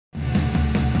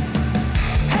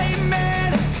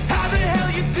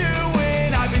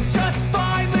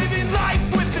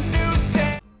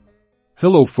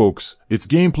Hello folks, it's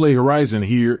Gameplay Horizon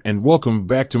here and welcome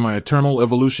back to my Eternal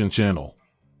Evolution channel.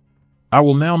 I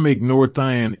will now make Nord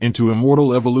Thion into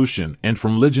Immortal Evolution, and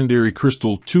from Legendary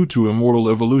Crystal 2 to Immortal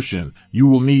Evolution, you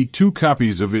will need 2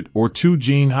 copies of it or 2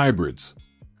 gene hybrids.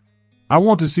 I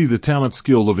want to see the talent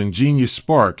skill of Ingenious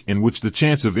Spark, in which the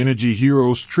chance of energy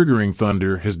heroes triggering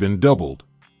thunder has been doubled.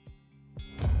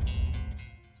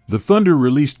 The thunder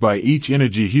released by each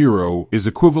energy hero is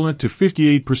equivalent to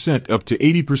 58% up to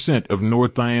 80% of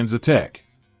Nord Thion's attack.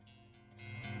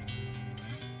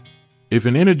 If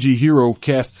an energy hero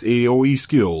casts AoE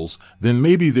skills, then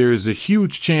maybe there is a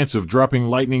huge chance of dropping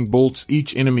lightning bolts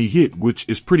each enemy hit, which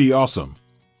is pretty awesome.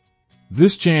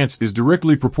 This chance is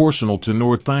directly proportional to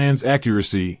Nord Thion's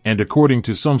accuracy, and according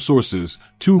to some sources,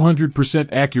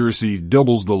 200% accuracy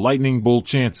doubles the lightning bolt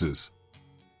chances.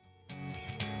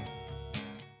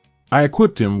 I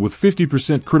equipped him with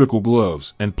 50% critical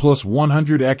gloves and plus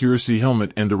 100 accuracy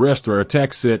helmet, and the rest are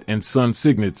attack set and sun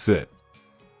signet set.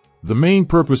 The main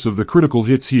purpose of the critical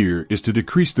hits here is to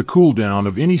decrease the cooldown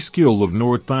of any skill of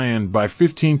Nord Thion by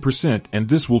 15%, and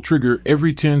this will trigger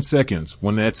every 10 seconds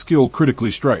when that skill critically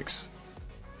strikes.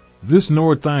 This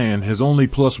Nord Thion has only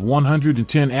plus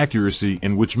 110 accuracy,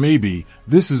 in which maybe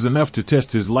this is enough to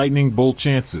test his lightning bolt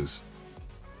chances.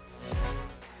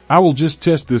 I will just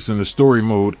test this in the story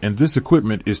mode, and this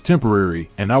equipment is temporary,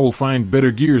 and I will find better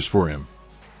gears for him.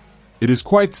 It is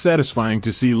quite satisfying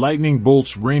to see lightning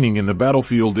bolts raining in the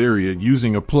battlefield area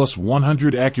using a plus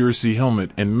 100 accuracy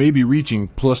helmet, and maybe reaching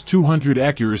plus 200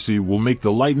 accuracy will make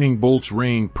the lightning bolts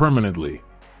rain permanently.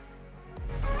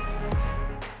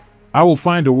 I will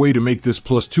find a way to make this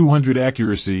plus 200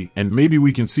 accuracy, and maybe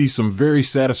we can see some very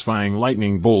satisfying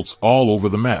lightning bolts all over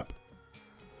the map.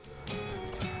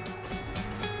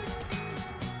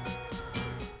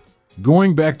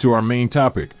 Going back to our main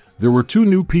topic, there were 2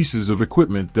 new pieces of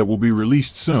equipment that will be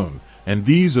released soon, and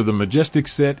these are the Majestic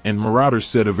set and Marauder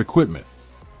set of equipment.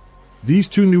 These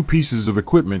 2 new pieces of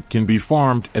equipment can be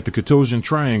farmed at the Catosian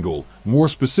Triangle, more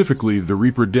specifically the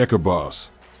Reaper Deca boss.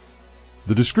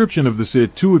 The description of the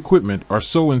said 2 equipment are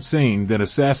so insane that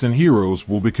assassin heroes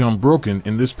will become broken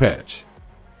in this patch.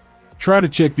 Try to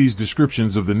check these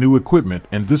descriptions of the new equipment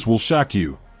and this will shock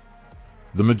you.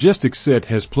 The Majestic set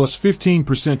has plus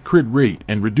 15% crit rate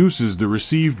and reduces the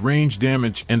received range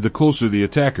damage, and the closer the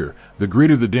attacker, the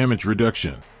greater the damage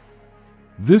reduction.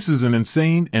 This is an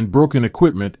insane and broken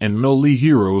equipment, and melee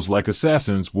heroes like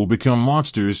assassins will become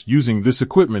monsters using this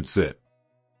equipment set.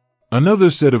 Another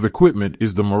set of equipment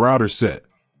is the Marauder set.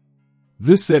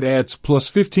 This set adds plus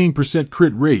 15%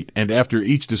 crit rate, and after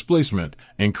each displacement,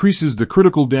 increases the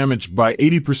critical damage by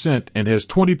 80% and has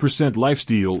 20%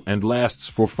 lifesteal and lasts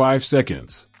for 5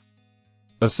 seconds.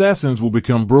 Assassins will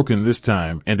become broken this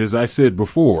time, and as I said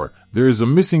before, there is a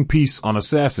missing piece on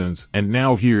assassins, and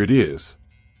now here it is.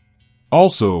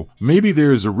 Also, maybe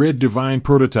there is a red divine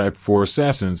prototype for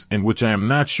assassins, in which I am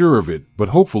not sure of it, but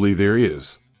hopefully there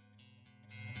is.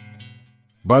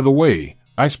 By the way,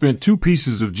 I spent 2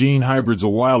 pieces of gene hybrids a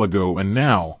while ago, and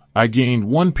now I gained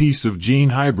 1 piece of gene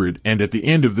hybrid, and at the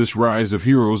end of this Rise of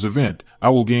Heroes event, I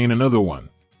will gain another one.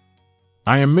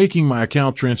 I am making my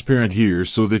account transparent here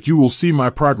so that you will see my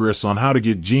progress on how to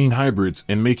get gene hybrids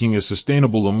and making a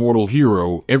sustainable immortal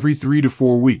hero every 3 to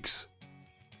 4 weeks.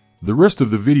 The rest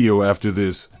of the video after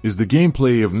this is the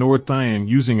gameplay of Nord Thion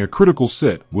using a critical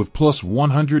set with plus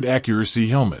 100 accuracy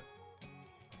helmet.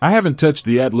 I haven't touched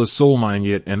the Atlas Soul Mine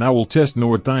yet, and I will test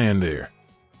Nord Thion there.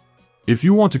 If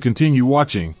you want to continue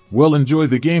watching, well, enjoy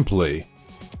the gameplay.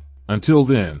 Until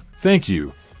then, thank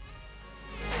you.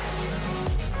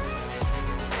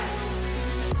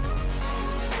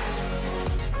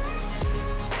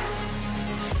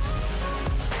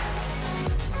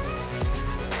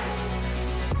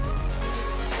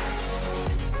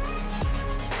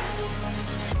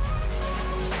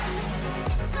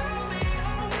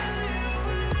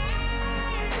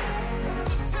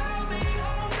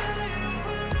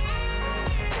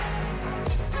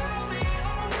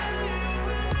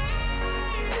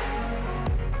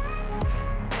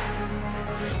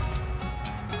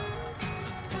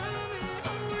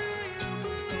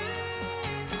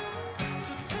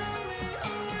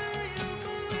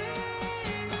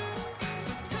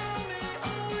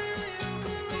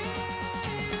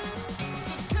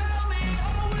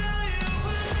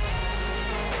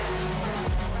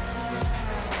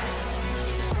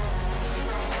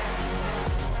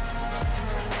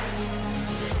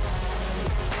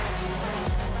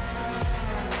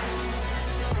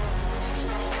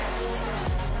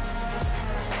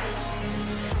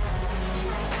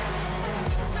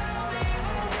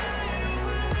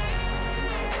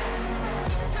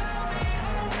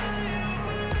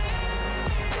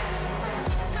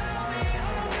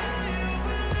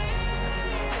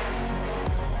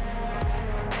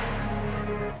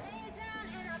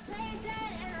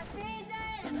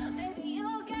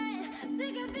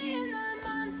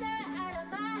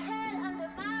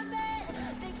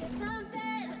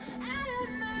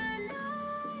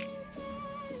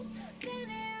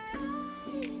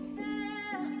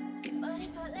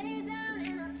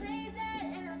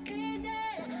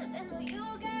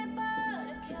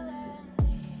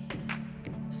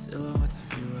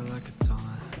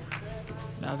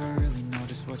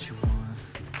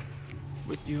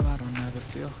 With you I don't ever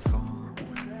feel calm.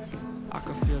 I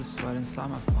can feel the sweat inside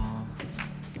my palm.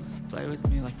 Play with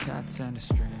me like cats and a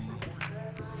string.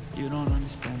 You don't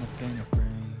understand the pain it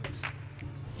brings.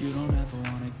 You don't ever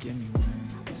wanna give me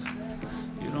wings.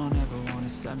 You don't ever wanna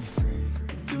set me free.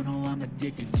 You know I'm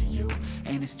addicted to you,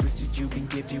 and it's twisted, you've been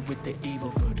gifted with the evil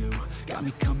voodoo. Got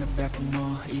me coming back for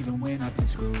more, even when I've been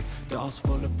screwed. Dolls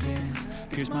full of pins,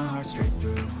 pierce my heart straight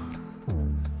through.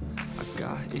 I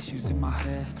got issues in my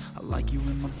head, I like you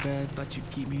in my bed, but you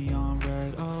keep me on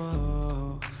red.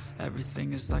 Oh,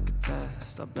 everything is like a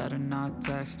test, I better not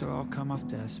text or I'll come off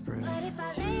desperate. But if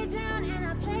I lay down and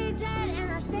I play dead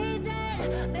and I stay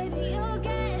dead, baby you'll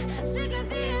get sick of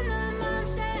being the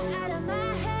monster out of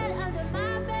my head, under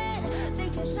my bed,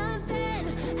 thinking something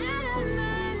out of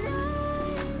my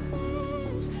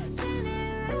nightmares,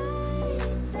 standing right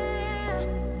there.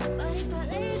 But if I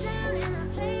lay down and I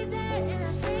play dead and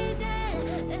I stay dead,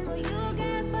 then will you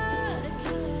get bored of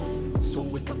killing? So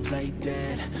if I play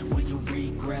dead, will you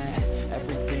regret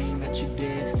everything that you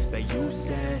did, that you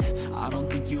said? I don't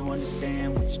think you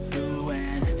understand what you're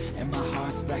doing, and my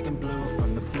heart's black and blue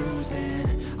from the bruising.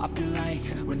 I feel like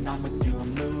when I'm with you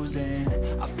I'm losing.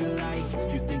 I feel like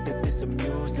you think that this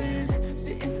amusing,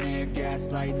 sitting there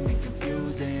gaslighting and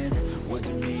confusing. Was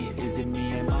it me? Is it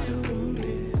me? Am I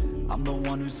deluded? I'm the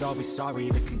one who's always sorry,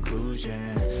 the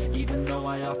conclusion. Even though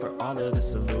I offer all of the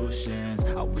solutions,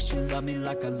 I wish you loved me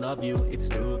like I love you, it's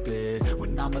stupid.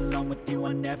 When I'm alone with you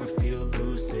I never feel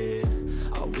lucid.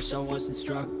 I wish I wasn't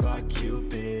struck by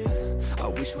Cupid. I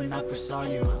wish when I first saw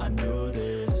you I knew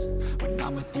this. When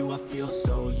I'm with you I feel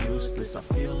so useless, I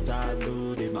feel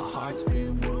diluted, my heart's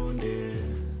been wounded.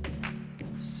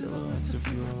 Silhouettes of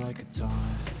you are like a taunt,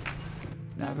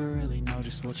 never really know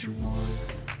just what you want.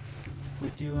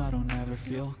 With you I don't ever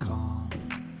feel calm,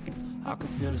 I can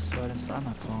feel the sweat inside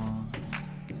my palm.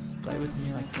 Play with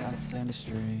me like cats and a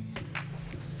string.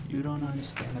 You don't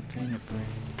understand the pain it brings.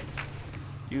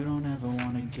 You don't ever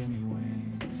wanna give me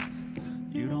wings.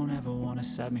 You don't ever wanna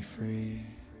set me free.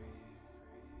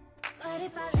 But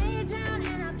if I lay down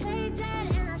and I play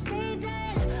dead and I stay dead,